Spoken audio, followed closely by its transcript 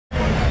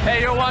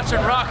Hey, you're watching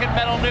Rock and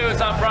Metal News.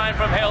 I'm Brian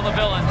from Hail the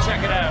Villain.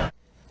 Check it out.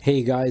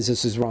 Hey guys,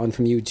 this is Ron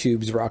from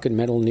YouTube's Rock and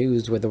Metal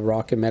News with a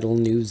Rock and Metal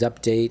News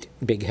update.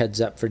 Big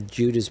heads up for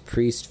Judas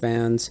Priest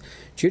fans.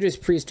 Judas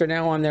Priest are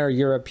now on their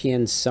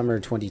European Summer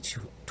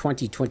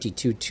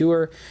 2022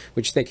 tour,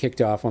 which they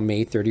kicked off on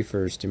May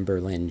 31st in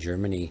Berlin,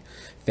 Germany.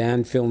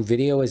 Fan film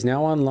video is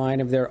now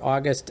online of their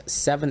August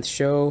 7th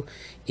show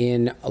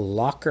in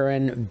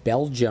Lokeren,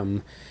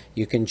 Belgium.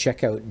 You can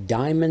check out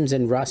Diamonds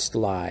and Rust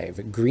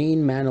live,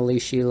 Green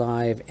Manalishi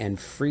live, and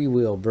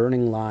Freewheel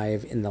Burning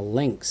live in the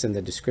links in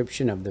the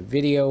description of the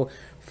video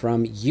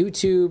from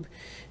YouTube.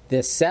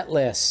 The set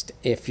list,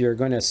 if you're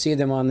going to see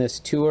them on this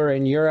tour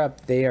in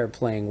Europe, they are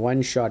playing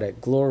One Shot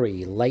at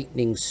Glory,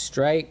 Lightning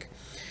Strike.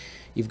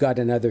 You've got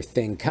Another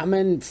Thing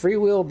Coming,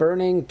 Freewheel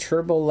Burning,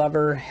 Turbo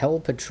Lover, Hell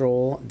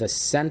Patrol, The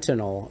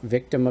Sentinel,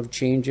 Victim of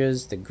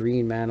Changes, The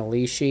Green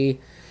Manalishi,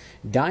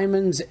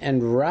 Diamonds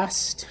and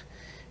Rust,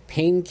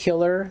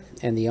 Painkiller,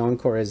 and the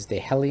encore is the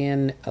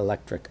Hellion,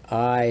 Electric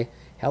Eye,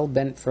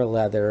 Hellbent for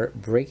Leather,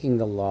 Breaking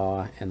the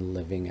Law, and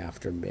Living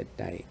After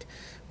Midnight.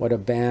 What a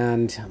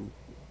band.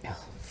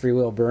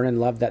 Freewheel Burning,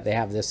 love that they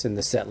have this in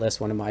the set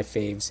list, one of my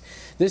faves.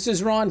 This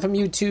is Ron from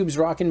YouTube's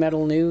Rock and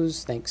Metal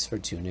News. Thanks for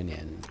tuning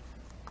in.